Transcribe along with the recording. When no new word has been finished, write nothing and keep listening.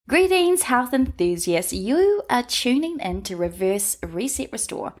Greetings, health enthusiasts. You are tuning in to Reverse Reset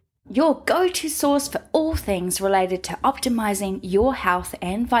Restore, your go-to source for all things related to optimizing your health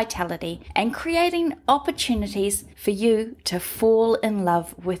and vitality and creating opportunities for you to fall in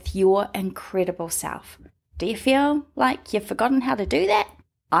love with your incredible self. Do you feel like you've forgotten how to do that?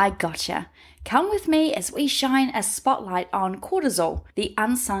 I gotcha. Come with me as we shine a spotlight on cortisol, the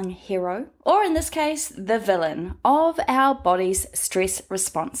unsung hero, or in this case, the villain of our body's stress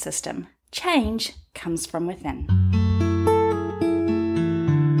response system. Change comes from within.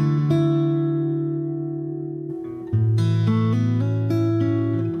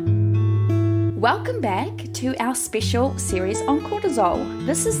 Welcome back to our special series on cortisol.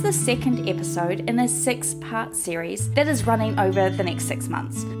 This is the second episode in a 6-part series that is running over the next 6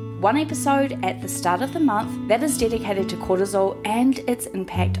 months. One episode at the start of the month that is dedicated to cortisol and its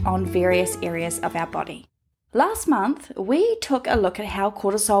impact on various areas of our body. Last month, we took a look at how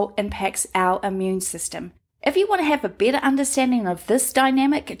cortisol impacts our immune system. If you want to have a better understanding of this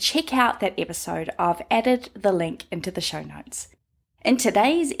dynamic, check out that episode. I've added the link into the show notes. In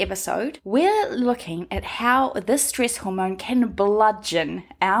today's episode, we're looking at how this stress hormone can bludgeon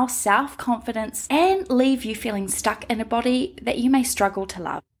our self-confidence and leave you feeling stuck in a body that you may struggle to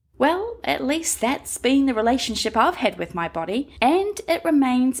love. Well, at least that's been the relationship I've had with my body, and it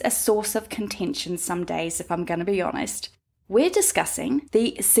remains a source of contention some days, if I'm going to be honest. We're discussing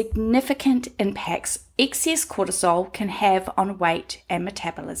the significant impacts excess cortisol can have on weight and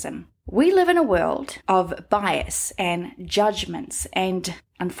metabolism. We live in a world of bias and judgments and,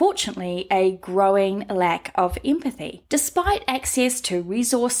 unfortunately, a growing lack of empathy. Despite access to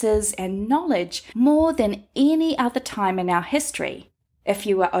resources and knowledge more than any other time in our history, if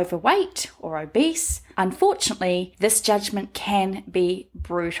you are overweight or obese, unfortunately, this judgment can be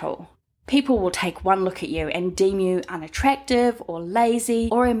brutal. People will take one look at you and deem you unattractive or lazy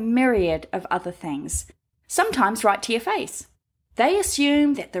or a myriad of other things, sometimes right to your face. They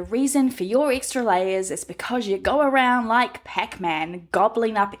assume that the reason for your extra layers is because you go around like Pac-Man,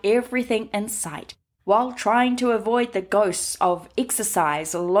 gobbling up everything in sight, while trying to avoid the ghosts of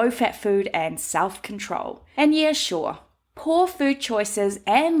exercise, low-fat food, and self-control. And yeah, sure, poor food choices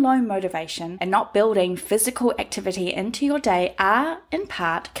and low motivation and not building physical activity into your day are, in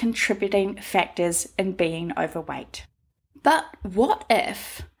part, contributing factors in being overweight. But what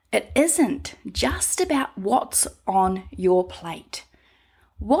if it isn't just about what's on your plate?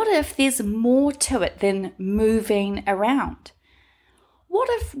 What if there's more to it than moving around? What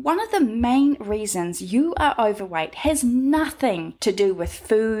if one of the main reasons you are overweight has nothing to do with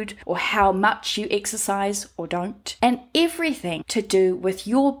food or how much you exercise or don't, and everything to do with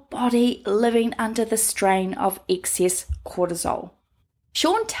your body living under the strain of excess cortisol?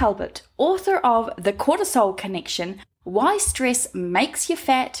 Sean Talbot, author of The Cortisol Connection, Why Stress Makes You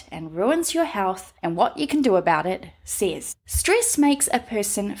Fat and Ruins Your Health and What You Can Do About It, says, stress makes a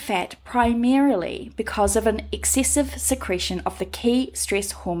person fat primarily because of an excessive secretion of the key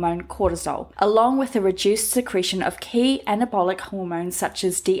stress hormone cortisol, along with a reduced secretion of key anabolic hormones such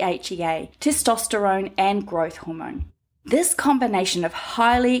as DHEA, testosterone, and growth hormone. This combination of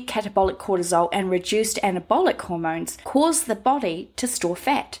highly catabolic cortisol and reduced anabolic hormones cause the body to store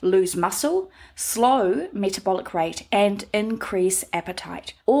fat, lose muscle, slow metabolic rate, and increase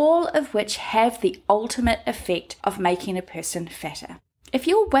appetite, all of which have the ultimate effect of making a person fatter. If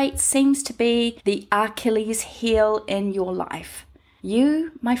your weight seems to be the Achilles heel in your life,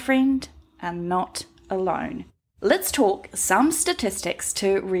 you, my friend, are not alone. Let's talk some statistics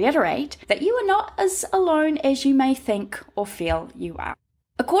to reiterate that you are not as alone as you may think or feel you are.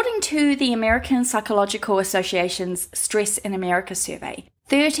 According to the American Psychological Association's Stress in America survey,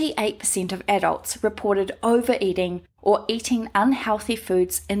 38% of adults reported overeating or eating unhealthy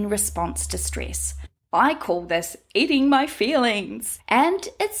foods in response to stress. I call this eating my feelings, and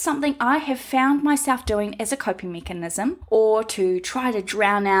it's something I have found myself doing as a coping mechanism or to try to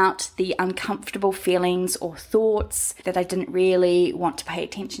drown out the uncomfortable feelings or thoughts that I didn't really want to pay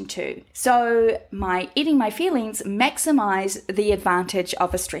attention to. So my eating my feelings maximize the advantage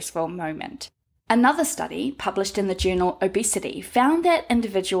of a stressful moment. Another study, published in the journal Obesity, found that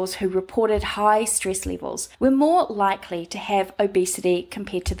individuals who reported high stress levels were more likely to have obesity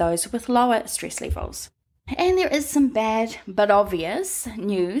compared to those with lower stress levels. And there is some bad but obvious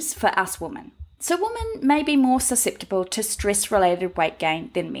news for us women. So women may be more susceptible to stress-related weight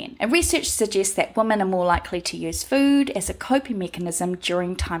gain than men, and research suggests that women are more likely to use food as a coping mechanism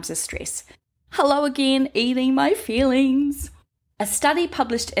during times of stress. Hello again, eating my feelings. A study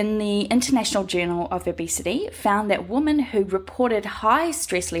published in the International Journal of Obesity found that women who reported high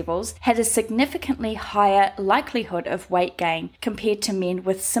stress levels had a significantly higher likelihood of weight gain compared to men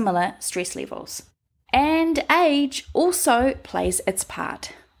with similar stress levels. And age also plays its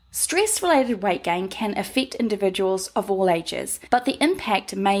part. Stress-related weight gain can affect individuals of all ages, but the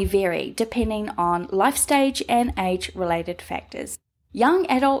impact may vary depending on life stage and age-related factors. Young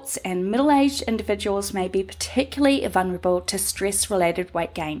adults and middle-aged individuals may be particularly vulnerable to stress-related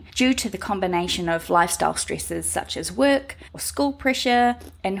weight gain due to the combination of lifestyle stresses such as work or school pressure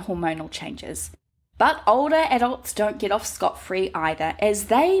and hormonal changes. But older adults don't get off scot-free either, as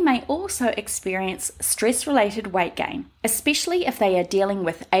they may also experience stress-related weight gain, especially if they are dealing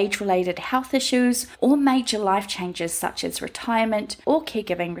with age-related health issues or major life changes such as retirement or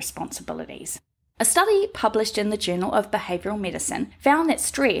caregiving responsibilities. A study published in the Journal of Behavioral Medicine found that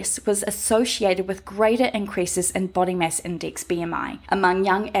stress was associated with greater increases in body mass index BMI among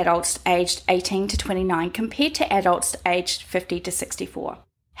young adults aged 18 to 29 compared to adults aged 50 to 64.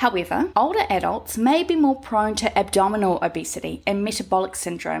 However, older adults may be more prone to abdominal obesity and metabolic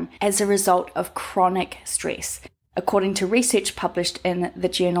syndrome as a result of chronic stress, according to research published in the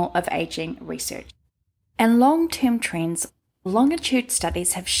Journal of Aging Research. And long-term trends. Longitude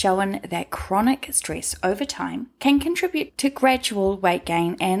studies have shown that chronic stress over time can contribute to gradual weight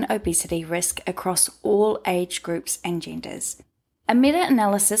gain and obesity risk across all age groups and genders. A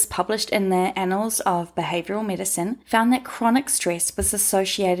meta-analysis published in the Annals of Behavioral Medicine found that chronic stress was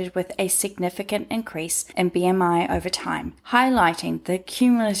associated with a significant increase in BMI over time, highlighting the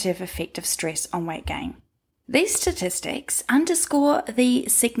cumulative effect of stress on weight gain. These statistics underscore the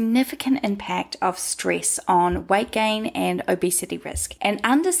significant impact of stress on weight gain and obesity risk, and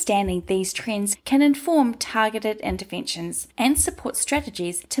understanding these trends can inform targeted interventions and support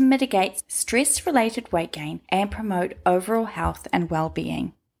strategies to mitigate stress-related weight gain and promote overall health and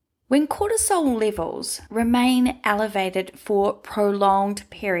well-being. When cortisol levels remain elevated for prolonged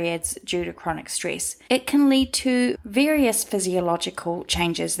periods due to chronic stress, it can lead to various physiological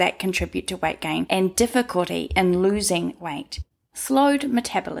changes that contribute to weight gain and difficulty in losing weight. Slowed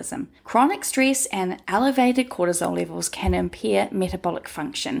metabolism. Chronic stress and elevated cortisol levels can impair metabolic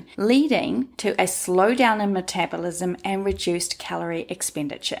function, leading to a slowdown in metabolism and reduced calorie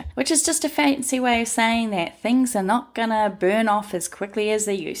expenditure, which is just a fancy way of saying that things are not gonna burn off as quickly as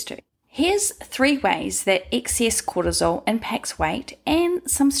they used to. Here's 3 ways that excess cortisol impacts weight and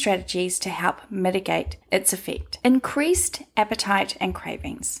some strategies to help mitigate its effect. Increased appetite and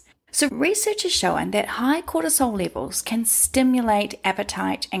cravings. So research has shown that high cortisol levels can stimulate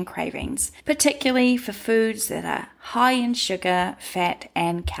appetite and cravings, particularly for foods that are high in sugar, fat,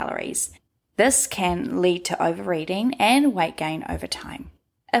 and calories. This can lead to overeating and weight gain over time.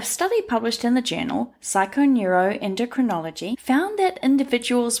 A study published in the journal Psychoneuroendocrinology found that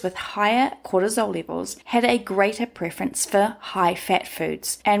individuals with higher cortisol levels had a greater preference for high-fat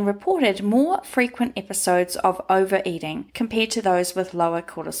foods and reported more frequent episodes of overeating compared to those with lower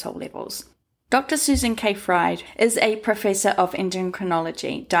cortisol levels. Dr. Susan K. Fried is a professor of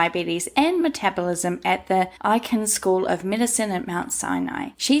endocrinology, diabetes, and metabolism at the Icahn School of Medicine at Mount Sinai.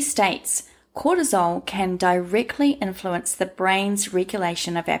 She states, cortisol can directly influence the brain's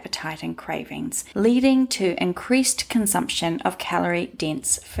regulation of appetite and cravings, leading to increased consumption of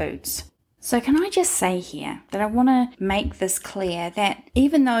calorie-dense foods. So can I just say here that I want to make this clear that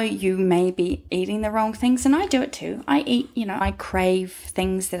even though you may be eating the wrong things, and I do it too, I crave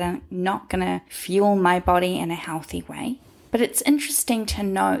things that are not going to fuel my body in a healthy way. But it's interesting to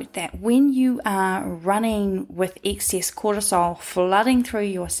note that when you are running with excess cortisol flooding through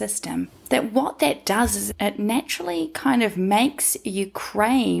your system, that what that does is it naturally kind of makes you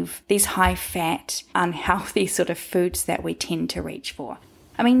crave these high-fat, unhealthy sort of foods that we tend to reach for.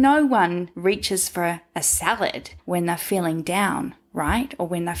 I mean, no one reaches for a salad when they're feeling down, right? Or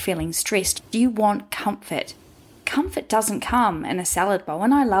when they're feeling stressed. You want comfort. Comfort doesn't come in a salad bowl,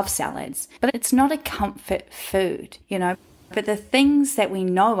 and I love salads, but it's not a comfort food, But the things that we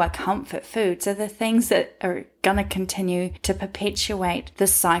know are comfort foods are the things that are going to continue to perpetuate the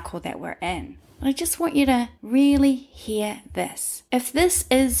cycle that we're in. I just want you to really hear this. If this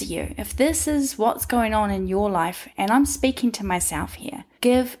is you, if this is what's going on in your life, and I'm speaking to myself here,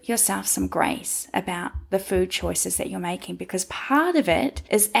 give yourself some grace about the food choices that you're making, because part of it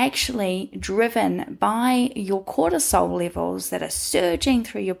is actually driven by your cortisol levels that are surging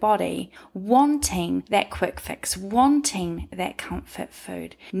through your body, wanting that quick fix, wanting that comfort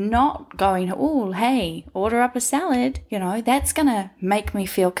food, not going, oh, hey, order up a salad, that's going to make me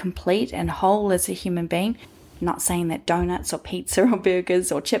feel complete and whole as a human being. not saying that donuts or pizza or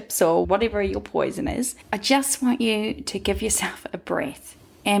burgers or chips or whatever your poison is. I just want you to give yourself a breath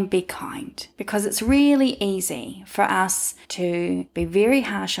and be kind, because it's really easy for us to be very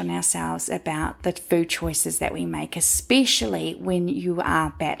harsh on ourselves about the food choices that we make, especially when you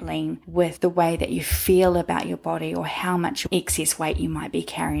are battling with the way that you feel about your body or how much excess weight you might be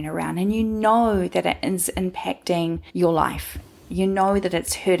carrying around, and you know that it is impacting your life. You know that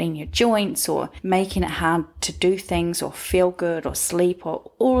it's hurting your joints or making it hard to do things or feel good or sleep or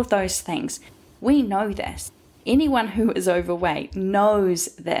all of those things. We know this. Anyone who is overweight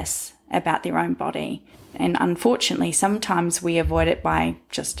knows this about their own body. And unfortunately, sometimes we avoid it by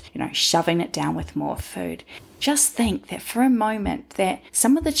just, shoving it down with more food. Just think that for a moment that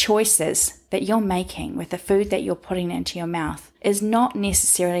some of the choices that you're making with the food that you're putting into your mouth is not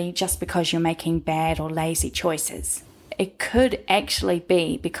necessarily just because you're making bad or lazy choices. It could actually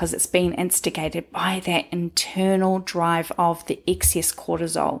be because it's been instigated by that internal drive of the excess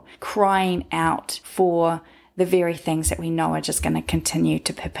cortisol crying out for the very things that we know are just going to continue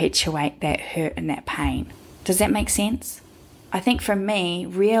to perpetuate that hurt and that pain. Does that make sense? I think for me,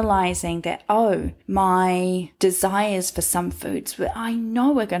 realizing that, my desires for some foods that I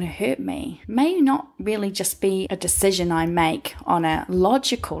know are going to hurt me may not really just be a decision I make on a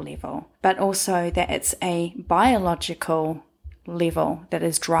logical level, but also that it's a biological level that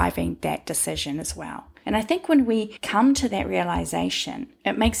is driving that decision as well. And I think when we come to that realization,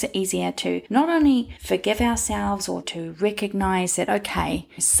 it makes it easier to not only forgive ourselves or to recognize that, okay,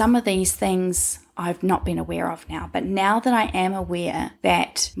 some of these things I've not been aware of now, but now that I am aware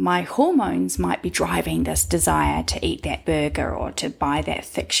that my hormones might be driving this desire to eat that burger or to buy that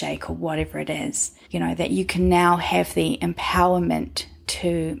thick shake or whatever it is, that you can now have the empowerment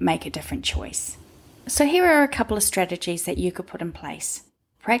to make a different choice. So here are a couple of strategies that you could put in place.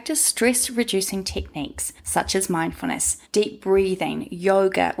 Practice stress-reducing techniques such as mindfulness, deep breathing,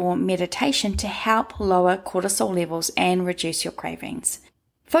 yoga, or meditation to help lower cortisol levels and reduce your cravings.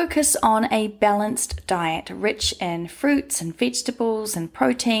 Focus on a balanced diet rich in fruits and vegetables and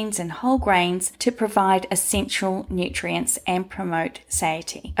proteins and whole grains to provide essential nutrients and promote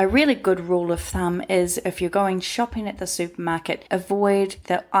satiety. A really good rule of thumb is if you're going shopping at the supermarket, avoid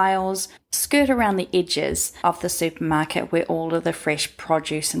the aisles, skirt around the edges of the supermarket where all of the fresh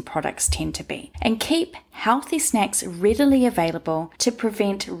produce and products tend to be, and keep healthy snacks readily available to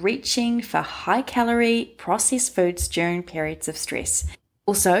prevent reaching for high-calorie processed foods during periods of stress.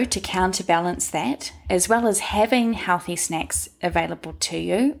 Also, to counterbalance that, as well as having healthy snacks available to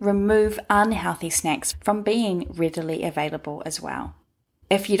you, remove unhealthy snacks from being readily available as well.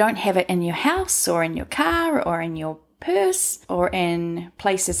 If you don't have it in your house or in your car or in your purse or in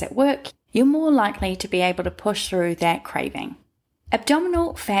places at work, you're more likely to be able to push through that craving.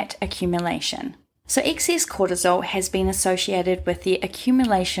 Abdominal fat accumulation. So excess cortisol has been associated with the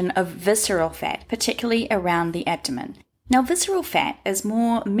accumulation of visceral fat, particularly around the abdomen. Now, visceral fat is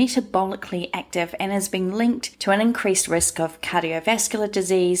more metabolically active and has been linked to an increased risk of cardiovascular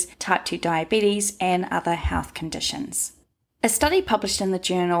disease, type 2 diabetes, and other health conditions. A study published in the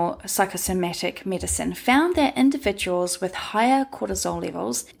journal Psychosomatic Medicine found that individuals with higher cortisol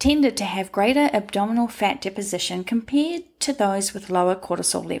levels tended to have greater abdominal fat deposition compared to those with lower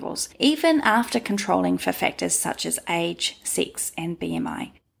cortisol levels, even after controlling for factors such as age, sex, and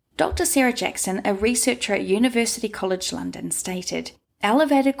BMI. Dr. Sarah Jackson, a researcher at University College London, stated,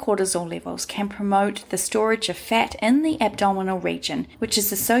 "Elevated cortisol levels can promote the storage of fat in the abdominal region, which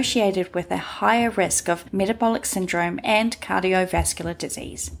is associated with a higher risk of metabolic syndrome and cardiovascular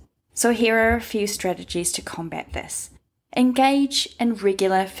disease." So here are a few strategies to combat this. Engage in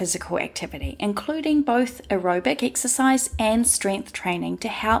regular physical activity, including both aerobic exercise and strength training to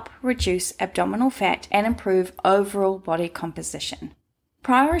help reduce abdominal fat and improve overall body composition.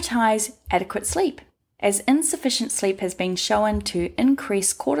 Prioritize adequate sleep, as insufficient sleep has been shown to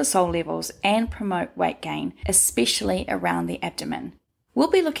increase cortisol levels and promote weight gain, especially around the abdomen. We'll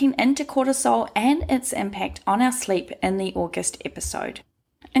be looking into cortisol and its impact on our sleep in the August episode.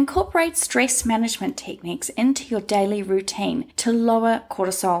 Incorporate stress management techniques into your daily routine to lower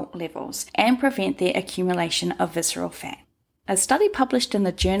cortisol levels and prevent the accumulation of visceral fat. A study published in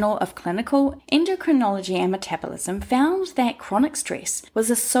the Journal of Clinical Endocrinology and Metabolism found that chronic stress was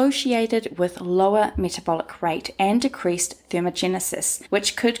associated with lower metabolic rate and decreased thermogenesis,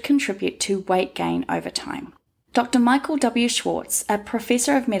 which could contribute to weight gain over time. Dr. Michael W. Schwartz, a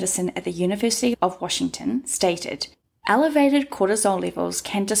professor of medicine at the University of Washington, stated, "Elevated cortisol levels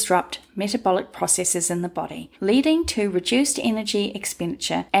can disrupt metabolic processes in the body, leading to reduced energy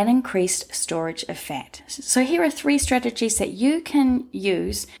expenditure and increased storage of fat." So here are 3 strategies that you can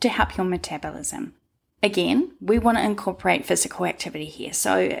use to help your metabolism. Again, we want to incorporate physical activity here.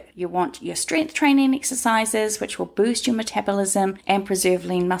 So you want your strength training exercises, which will boost your metabolism and preserve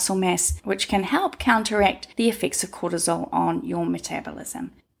lean muscle mass, which can help counteract the effects of cortisol on your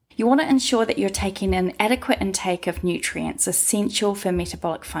metabolism. You want to ensure that you're taking an adequate intake of nutrients essential for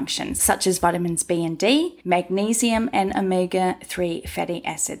metabolic functions, such as vitamins B and D, magnesium, and omega-3 fatty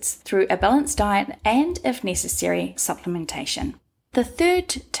acids, through a balanced diet and, if necessary, supplementation. The third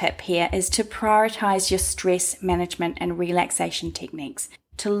tip here is to prioritize your stress management and relaxation techniques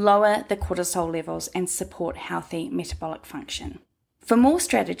to lower the cortisol levels and support healthy metabolic function. For more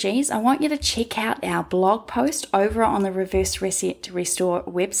strategies, I want you to check out our blog post over on the Reverse Reset Restore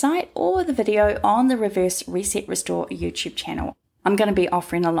website or the video on the Reverse Reset Restore YouTube channel. I'm going to be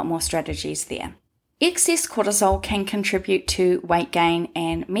offering a lot more strategies there. Excess cortisol can contribute to weight gain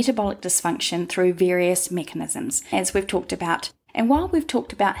and metabolic dysfunction through various mechanisms, as we've talked about. And while we've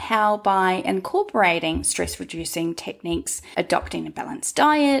talked about how by incorporating stress-reducing techniques, adopting a balanced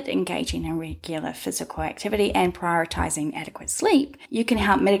diet, engaging in regular physical activity, and prioritizing adequate sleep, you can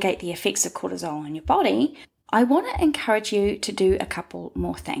help mitigate the effects of cortisol on your body, I want to encourage you to do a couple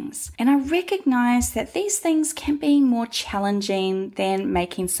more things. And I recognize that these things can be more challenging than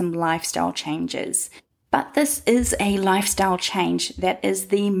making some lifestyle changes. But this is a lifestyle change that is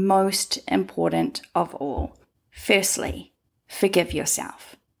the most important of all. Firstly, forgive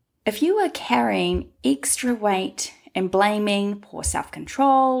yourself. If you are carrying extra weight and blaming poor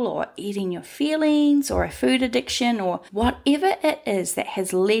self-control or eating your feelings or a food addiction or whatever it is that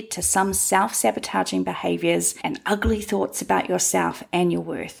has led to some self-sabotaging behaviors and ugly thoughts about yourself and your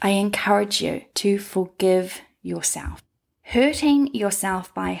worth, I encourage you to forgive yourself. Hurting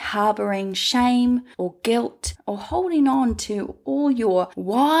yourself by harboring shame or guilt or holding on to all your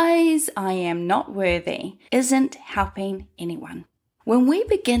whys I am not worthy isn't helping anyone. When we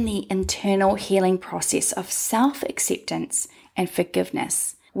begin the internal healing process of self-acceptance and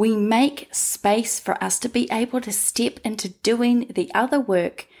forgiveness, we make space for us to be able to step into doing the other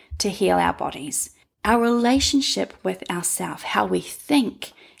work to heal our bodies. Our relationship with ourselves, how we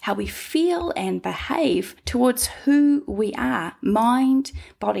think, how we feel and behave towards who we are, mind,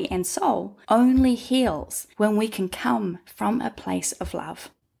 body, and soul, only heals when we can come from a place of love.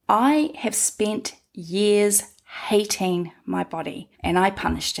 I have spent years hating my body, and I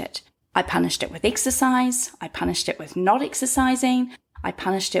punished it. I punished it with exercise. I punished it with not exercising. I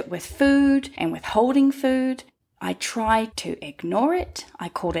punished it with food and withholding food. I tried to ignore it. I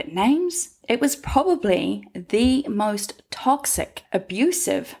called it names. It was probably the most toxic,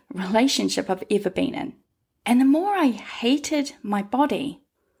 abusive relationship I've ever been in. And the more I hated my body,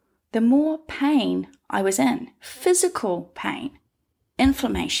 the more pain I was in. Physical pain,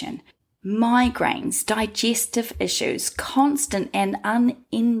 inflammation, migraines, digestive issues, constant and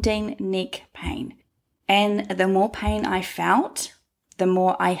unending neck pain. And the more pain I felt, the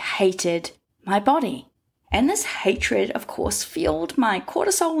more I hated my body. And this hatred, of course, fueled my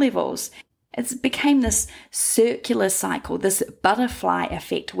cortisol levels. It became this circular cycle, this butterfly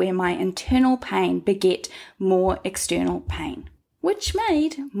effect where my internal pain beget more external pain, which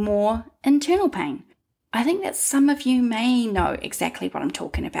made more internal pain. I think that some of you may know exactly what I'm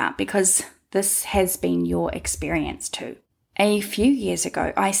talking about because this has been your experience too. A few years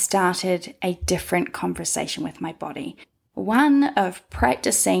ago, I started a different conversation with my body. One of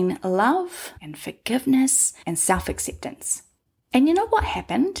practicing love and forgiveness and self-acceptance. And you know what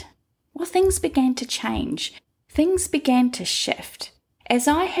happened? Well, things began to change. Things began to shift. As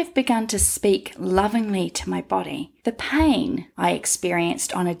I have begun to speak lovingly to my body, the pain I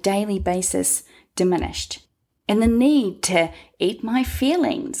experienced on a daily basis diminished, and the need to eat my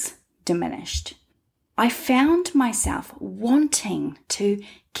feelings diminished. I found myself wanting to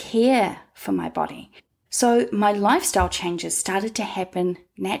care for my body. So my lifestyle changes started to happen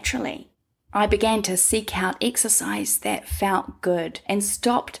naturally. I began to seek out exercise that felt good and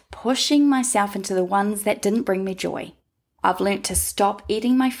stopped pushing myself into the ones that didn't bring me joy. I've learnt to stop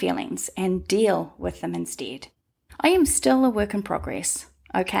eating my feelings and deal with them instead. I am still a work in progress,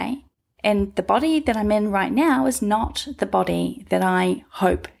 okay? And the body that I'm in right now is not the body that I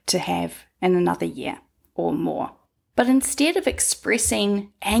hope to have in another year or more. But instead of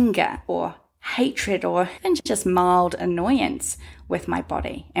expressing anger or hatred or even just mild annoyance with my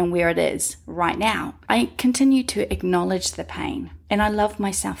body and where it is right now, I continue to acknowledge the pain and I love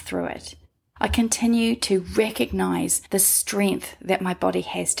myself through it. I continue to recognize the strength that my body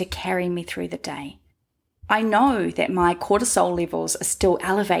has to carry me through the day. I know that my cortisol levels are still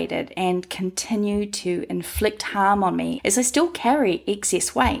elevated and continue to inflict harm on me as I still carry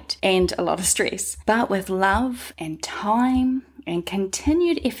excess weight and a lot of stress. But with love and time and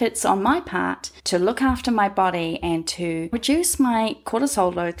continued efforts on my part to look after my body and to reduce my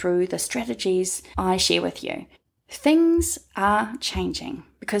cortisol load through the strategies I share with you, things are changing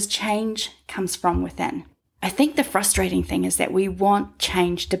because change comes from within. I think the frustrating thing is that we want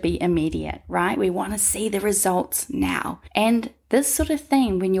change to be immediate, right? We want to see the results now. And this sort of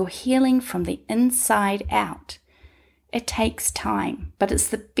thing, when you're healing from the inside out, it takes time, but it's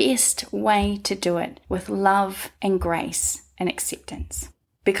the best way to do it with love and grace and acceptance.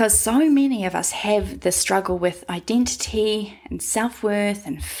 Because so many of us have the struggle with identity and self-worth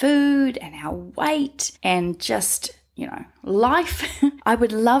and food and our weight and just life. I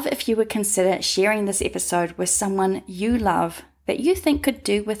would love if you would consider sharing this episode with someone you love that you think could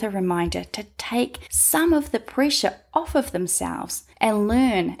do with a reminder to take some of the pressure off of themselves and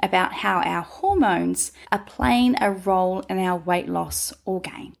learn about how our hormones are playing a role in our weight loss or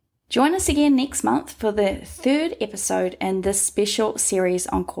gain. Join us again next month for the third episode in this special series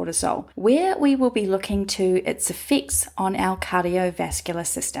on cortisol, where we will be looking to its effects on our cardiovascular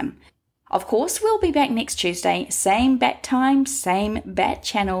system. Of course, we'll be back next Tuesday, same bat time, same bat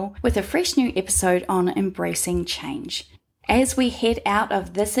channel, with a fresh new episode on embracing change. As we head out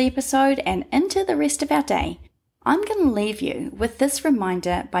of this episode and into the rest of our day, I'm going to leave you with this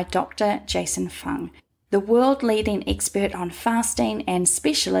reminder by Dr. Jason Fung, the world-leading expert on fasting and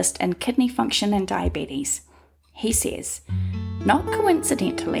specialist in kidney function and diabetes. He says, not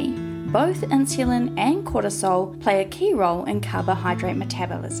coincidentally, both insulin and cortisol play a key role in carbohydrate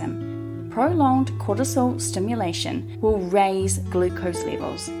metabolism. Prolonged cortisol stimulation will raise glucose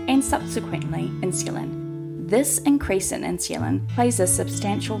levels and subsequently insulin. This increase in insulin plays a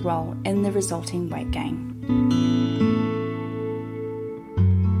substantial role in the resulting weight gain.